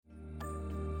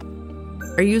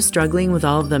Are you struggling with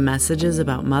all of the messages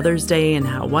about Mother's Day and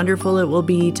how wonderful it will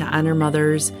be to honor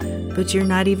mothers, but you're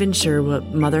not even sure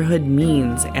what motherhood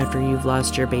means after you've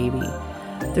lost your baby?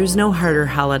 There's no harder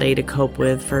holiday to cope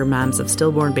with for moms of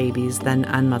stillborn babies than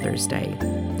on Mother's Day.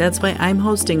 That's why I'm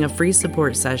hosting a free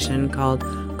support session called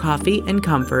Coffee and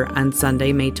Comfort on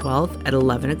Sunday, May 12th at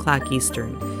 11 o'clock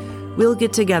Eastern. We'll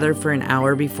get together for an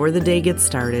hour before the day gets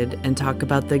started and talk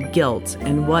about the guilt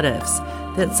and what-ifs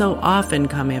that so often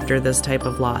come after this type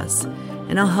of loss.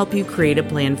 And I'll help you create a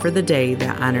plan for the day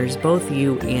that honors both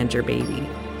you and your baby.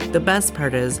 The best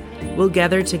part is, we'll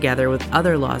gather together with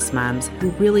other lost moms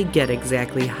who really get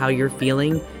exactly how you're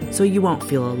feeling, so you won't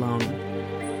feel alone.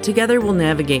 Together, we'll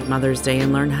navigate Mother's Day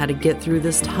and learn how to get through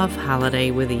this tough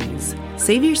holiday with ease.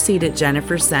 Save your seat at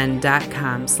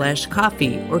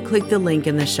jennifersen.com/coffee or click the link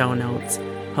in the show notes.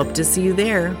 Hope to see you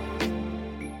there.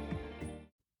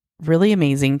 Really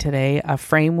amazing today, a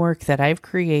framework that I've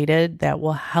created that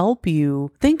will help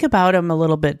you think about them a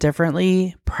little bit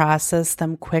differently, process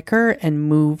them quicker, and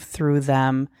move through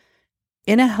them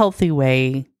in a healthy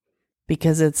way,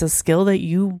 because it's a skill that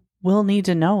you will need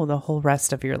to know the whole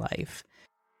rest of your life.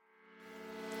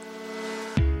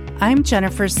 I'm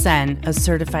Jennifer Sen, a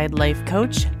certified life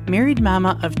coach, married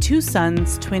mama of 2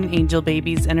 sons, twin angel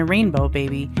babies, and a rainbow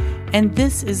baby, and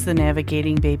this is the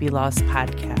Navigating Baby Loss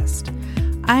podcast.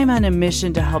 I'm on a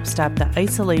mission to help stop the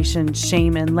isolation,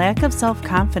 shame, and lack of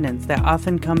self-confidence that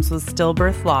often comes with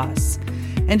stillbirth loss,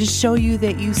 and to show you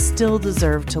that you still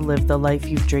deserve to live the life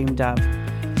you've dreamed of.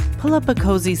 Pull up a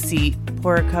cozy seat,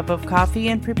 pour a cup of coffee,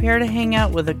 and prepare to hang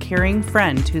out with a caring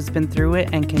friend who's been through it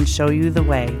and can show you the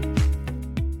way.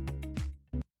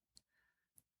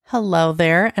 Hello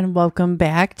there, and welcome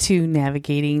back to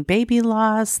Navigating Baby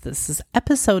Loss. This is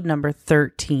episode number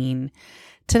 13.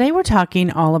 Today we're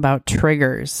talking all about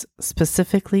triggers,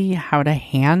 specifically how to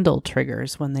handle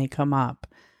triggers when they come up.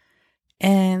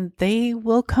 And they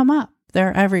will come up.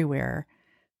 They're everywhere,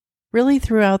 really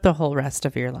throughout the whole rest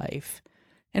of your life.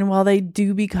 And while they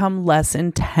do become less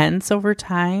intense over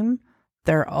time,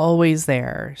 they're always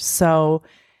there. So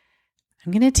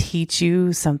I'm going to teach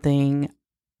you something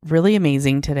really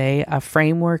amazing today, a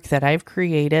framework that I've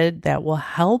created that will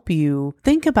help you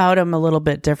think about them a little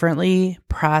bit differently,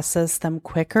 process them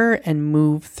quicker, and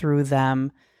move through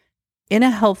them in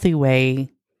a healthy way,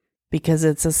 because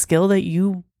it's a skill that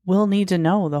you will need to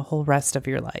know the whole rest of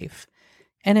your life.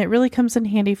 And it really comes in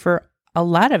handy for a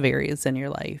lot of areas in your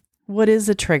life. What is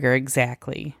a trigger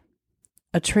exactly?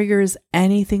 A trigger is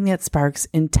anything that sparks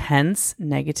intense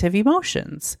negative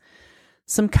emotions.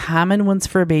 Some common ones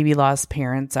for baby loss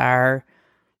parents are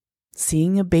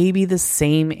seeing a baby the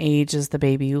same age as the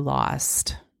baby you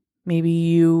lost. Maybe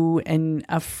you and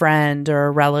a friend or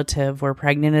a relative were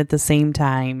pregnant at the same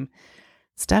time.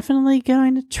 It's definitely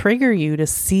going to trigger you to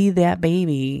see that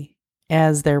baby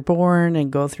as they're born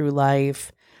and go through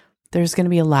life. There's going to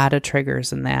be a lot of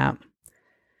triggers in that.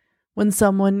 When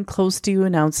someone close to you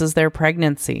announces their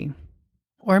pregnancy,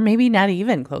 or maybe not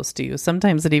even close to you.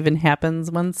 Sometimes it even happens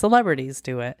when celebrities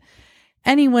do it.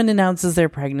 Anyone announces their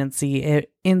pregnancy,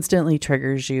 it instantly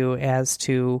triggers you as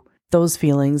to those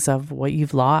feelings of what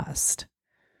you've lost.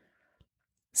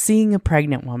 Seeing a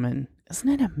pregnant woman, isn't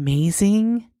it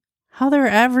amazing how they're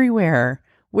everywhere?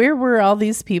 Where were all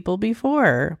these people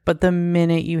before? But the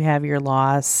minute you have your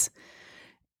loss,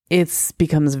 it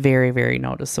becomes very, very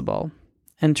noticeable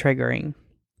and triggering.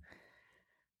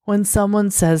 When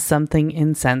someone says something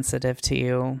insensitive to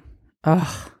you,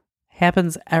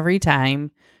 happens every time.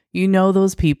 You know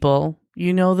those people,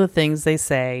 you know the things they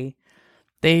say.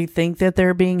 They think that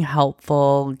they're being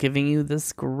helpful, giving you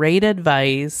this great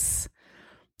advice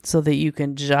so that you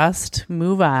can just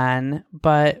move on.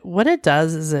 But what it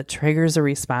does is it triggers a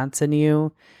response in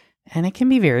you, and it can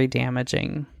be very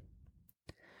damaging.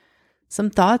 Some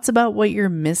thoughts about what you're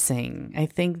missing. I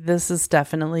think this is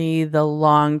definitely the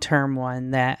long-term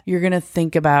one that you're going to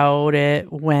think about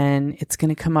it when it's going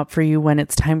to come up for you when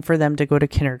it's time for them to go to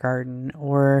kindergarten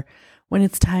or when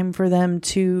it's time for them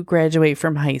to graduate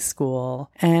from high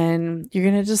school. And you're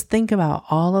going to just think about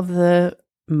all of the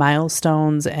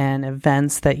milestones and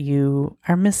events that you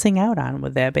are missing out on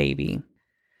with that baby.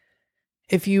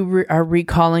 If you are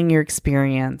recalling your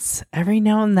experience, every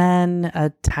now and then a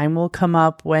time will come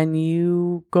up when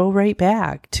you go right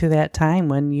back to that time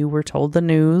when you were told the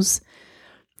news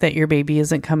that your baby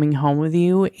isn't coming home with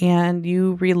you, and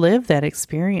you relive that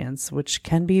experience, which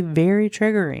can be very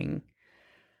triggering.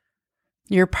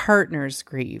 Your partner's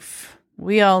grief.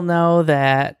 We all know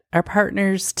that our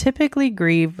partners typically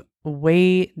grieve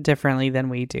way differently than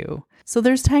we do. So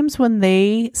there's times when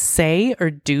they say or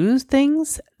do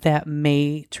things that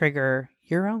may trigger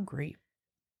your own grief.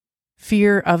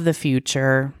 fear of the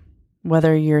future,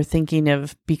 whether you're thinking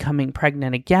of becoming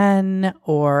pregnant again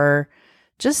or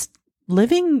just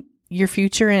living your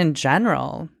future in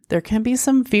general. There can be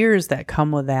some fears that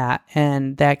come with that,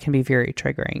 and that can be very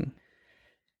triggering.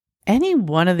 Any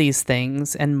one of these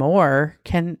things and more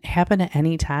can happen at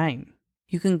any time.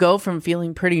 You can go from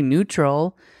feeling pretty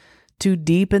neutral to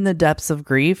deep in the depths of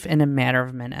grief in a matter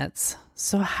of minutes.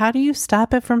 So how do you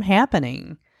stop it from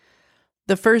happening?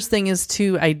 The first thing is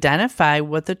to identify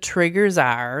what the triggers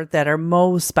are that are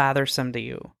most bothersome to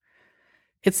you.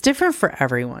 It's different for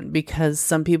everyone because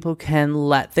some people can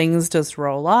let things just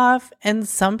roll off and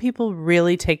some people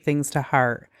really take things to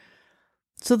heart.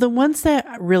 So the ones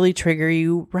that really trigger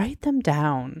you, write them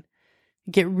down.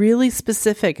 Get really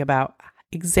specific about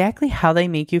exactly how they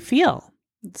make you feel.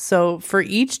 So for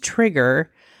each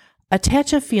trigger,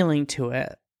 attach a feeling to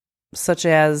it, such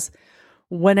as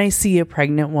when I see a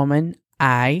pregnant woman,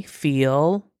 I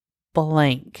feel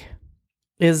blank.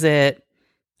 Is it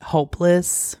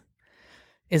hopeless?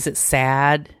 Is it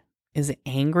sad? Is it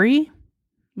angry?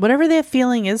 Whatever that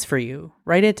feeling is for you,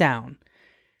 write it down.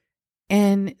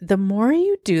 And the more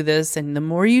you do this and the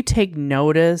more you take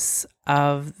notice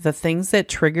of the things that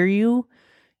trigger you,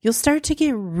 you'll start to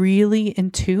get really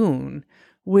in tune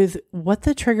with what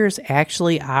the triggers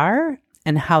actually are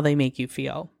and how they make you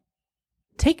feel.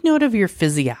 Take note of your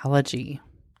physiology.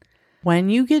 When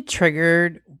you get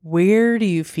triggered, where do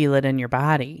you feel it in your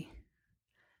body?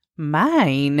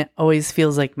 Mine always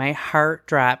feels like my heart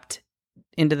dropped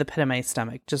into the pit of my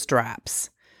stomach, just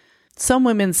drops. Some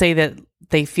women say that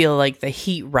they feel like the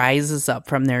heat rises up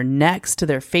from their necks to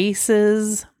their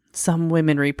faces. Some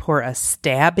women report a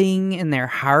stabbing in their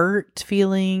heart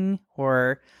feeling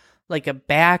or like a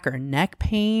back or neck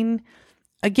pain.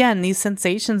 Again, these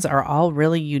sensations are all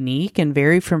really unique and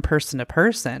vary from person to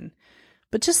person.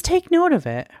 But just take note of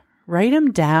it. Write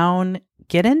them down.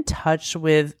 Get in touch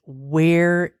with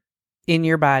where in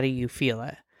your body you feel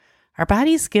it. Our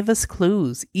bodies give us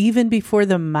clues even before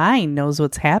the mind knows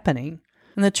what's happening.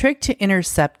 And the trick to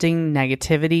intercepting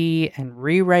negativity and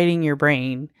rewriting your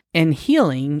brain and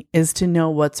healing is to know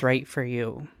what's right for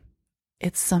you.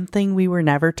 It's something we were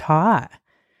never taught.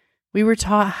 We were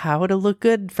taught how to look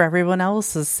good for everyone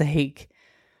else's sake,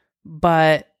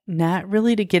 but not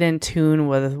really to get in tune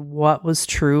with what was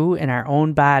true in our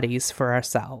own bodies for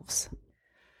ourselves.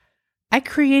 I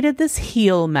created this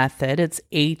HEAL method. It's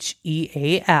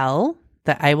HEAL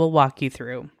that I will walk you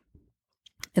through.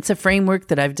 It's a framework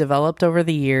that I've developed over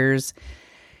the years,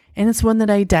 and it's one that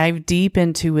I dive deep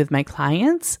into with my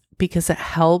clients because it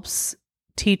helps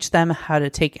teach them how to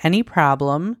take any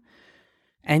problem,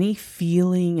 any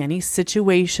feeling, any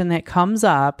situation that comes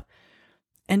up,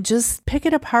 and just pick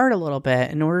it apart a little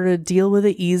bit in order to deal with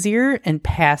it easier and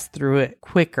pass through it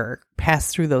quicker,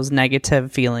 pass through those negative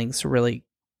feelings really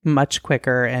much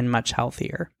quicker and much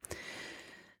healthier.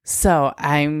 So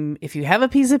if you have a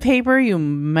piece of paper, you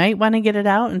might want to get it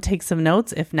out and take some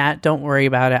notes. If not, don't worry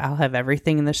about it. I'll have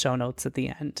everything in the show notes at the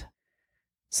end.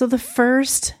 So the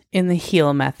first in the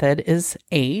HEAL method is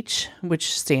H,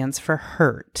 which stands for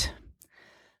hurt.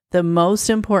 The most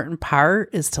important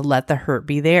part is to let the hurt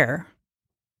be there.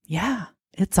 Yeah,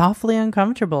 it's awfully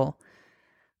uncomfortable,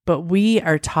 but we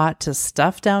are taught to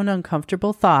stuff down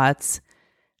uncomfortable thoughts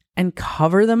and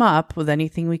cover them up with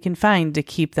anything we can find to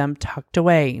keep them tucked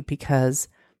away because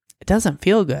it doesn't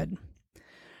feel good.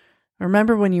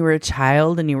 Remember when you were a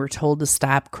child and you were told to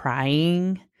stop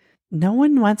crying? No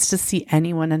one wants to see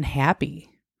anyone unhappy,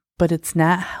 but it's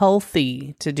not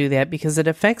healthy to do that because it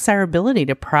affects our ability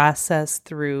to process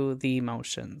through the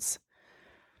emotions.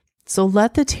 So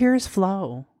let the tears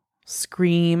flow.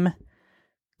 Scream,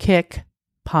 kick,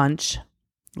 punch,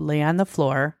 lay on the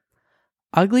floor,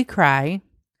 ugly cry,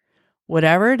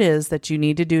 whatever it is that you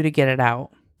need to do to get it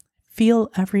out.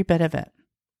 Feel every bit of it.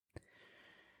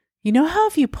 You know how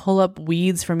if you pull up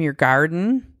weeds from your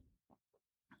garden,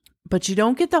 but you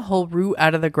don't get the whole root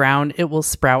out of the ground, it will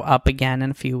sprout up again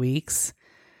in a few weeks?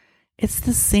 It's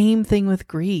the same thing with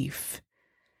grief.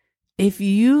 If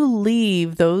you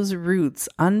leave those roots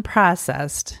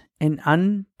unprocessed and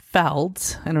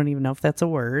unfelt, I don't even know if that's a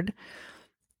word,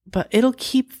 but it'll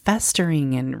keep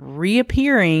festering and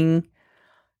reappearing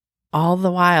all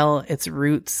the while its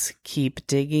roots keep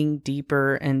digging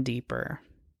deeper and deeper.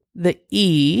 The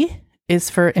E is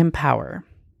for empower.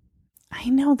 I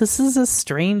know this is a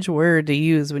strange word to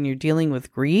use when you're dealing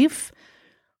with grief,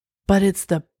 but it's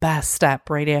the best step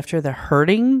right after the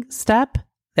hurting step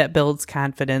that builds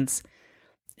confidence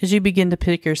as you begin to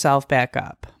pick yourself back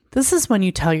up. This is when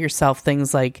you tell yourself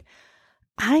things like,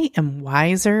 I am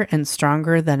wiser and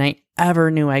stronger than I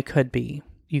ever knew I could be.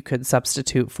 You could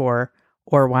substitute for,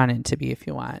 or want it to be if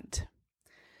you want.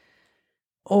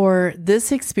 Or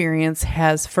this experience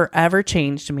has forever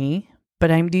changed me,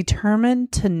 but I'm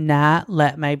determined to not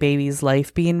let my baby's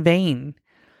life be in vain.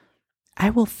 I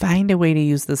will find a way to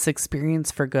use this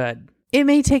experience for good. It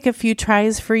may take a few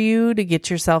tries for you to get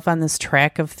yourself on this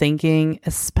track of thinking,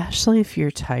 especially if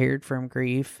you're tired from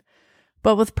grief.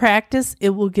 But with practice,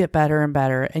 it will get better and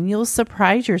better, and you'll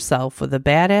surprise yourself with the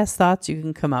badass thoughts you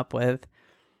can come up with.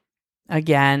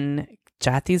 Again,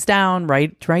 jot these down,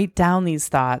 write down these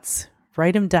thoughts.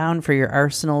 Write them down for your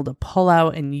arsenal to pull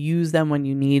out and use them when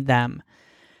you need them.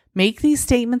 Make these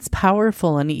statements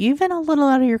powerful and even a little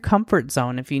out of your comfort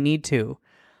zone if you need to.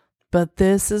 But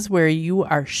this is where you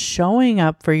are showing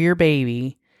up for your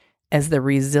baby as the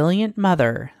resilient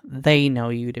mother they know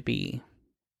you to be.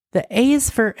 The A is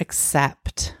for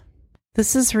accept.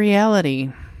 This is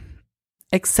reality.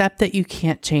 Accept that you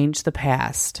can't change the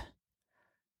past.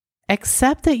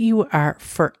 Accept that you are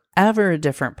forever a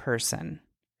different person.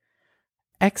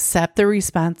 Accept the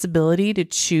responsibility to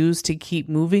choose to keep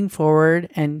moving forward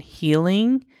and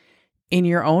healing in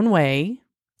your own way,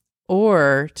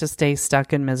 or to stay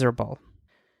stuck and miserable.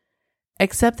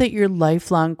 Accept that your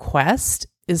lifelong quest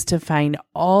is to find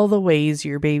all the ways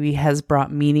your baby has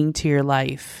brought meaning to your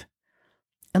life,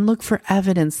 and look for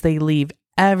evidence they leave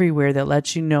everywhere that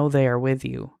lets you know they are with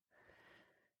you.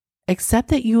 Accept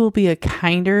that you will be a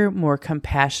kinder, more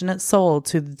compassionate soul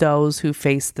to those who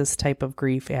face this type of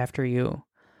grief after you.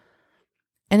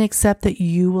 And accept that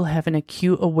you will have an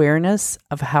acute awareness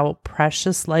of how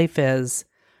precious life is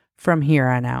from here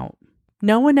on out.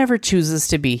 No one ever chooses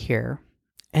to be here,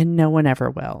 and no one ever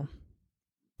will.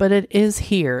 But it is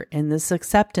here in this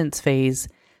acceptance phase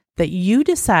that you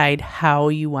decide how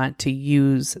you want to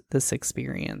use this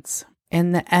experience.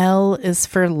 And the L is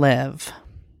for live.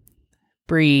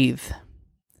 Breathe.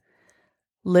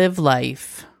 Live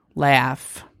life.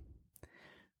 Laugh.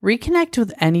 Reconnect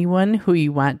with anyone who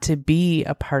you want to be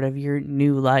a part of your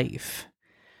new life.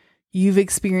 You've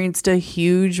experienced a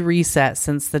huge reset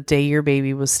since the day your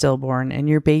baby was stillborn, and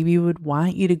your baby would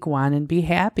want you to go on and be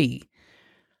happy.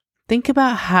 Think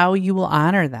about how you will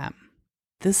honor them.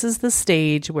 This is the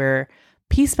stage where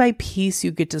piece by piece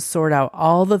you get to sort out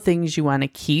all the things you want to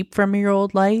keep from your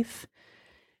old life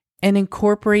and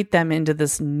incorporate them into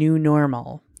this new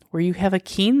normal, where you have a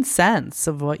keen sense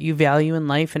of what you value in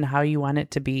life and how you want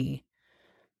it to be.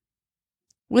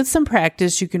 With some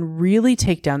practice, you can really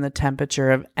take down the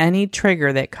temperature of any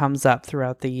trigger that comes up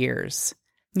throughout the years.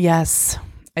 Yes,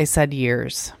 I said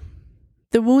years.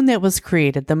 The wound that was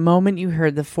created the moment you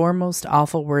heard the 4 most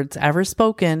awful words ever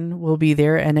spoken will be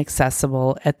there and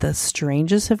accessible at the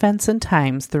strangest events and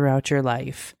times throughout your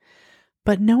life.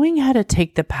 But knowing how to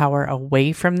take the power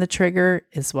away from the trigger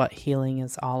is what healing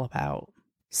is all about.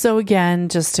 So again,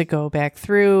 just to go back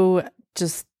through,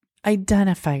 just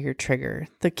identify your trigger.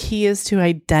 The key is to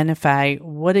identify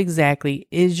what exactly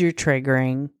is your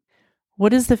triggering,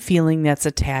 what is the feeling that's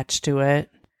attached to it,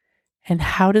 and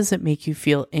how does it make you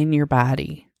feel in your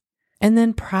body? And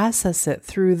then process it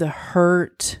through the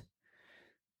hurt,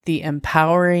 the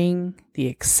empowering, the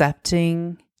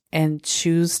accepting, and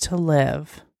choose to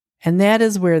live. And that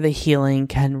is where the healing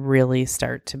can really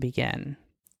start to begin.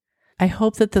 I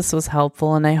hope that this was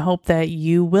helpful, and I hope that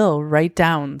you will write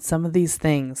down some of these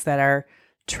things that are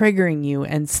triggering you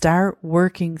and start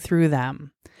working through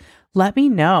them. Let me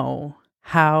know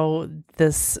how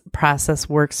this process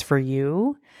works for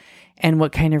you and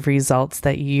what kind of results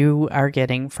that you are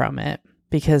getting from it,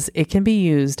 because it can be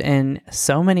used in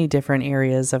so many different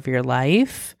areas of your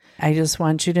life. I just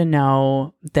want you to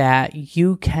know that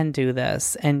you can do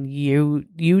this, and you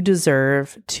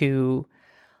deserve to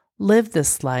live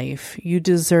this life. You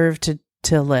deserve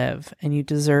to live, and you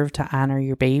deserve to honor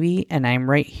your baby. And I'm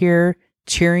right here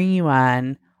cheering you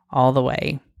on all the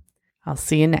way. I'll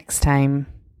see you next time.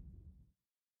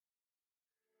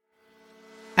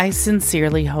 I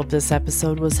sincerely hope this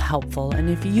episode was helpful, and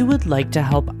if you would like to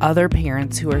help other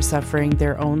parents who are suffering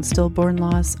their own stillborn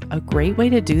loss, a great way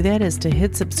to do that is to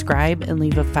hit subscribe and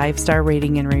leave a 5-star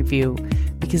rating and review,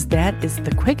 because that is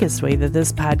the quickest way that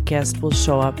this podcast will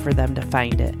show up for them to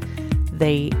find it.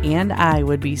 They and I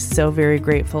would be so very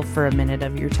grateful for a minute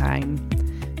of your time.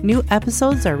 New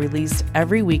episodes are released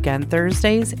every week on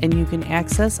Thursdays, and you can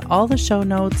access all the show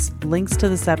notes, links to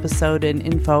this episode, and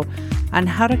info on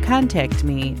how to contact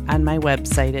me on my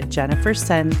website at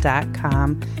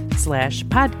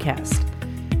jennifersen.com/podcast.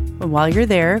 And while you're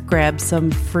there, grab some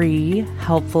free,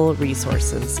 helpful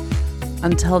resources.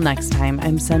 Until next time,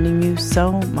 I'm sending you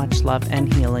so much love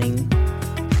and healing.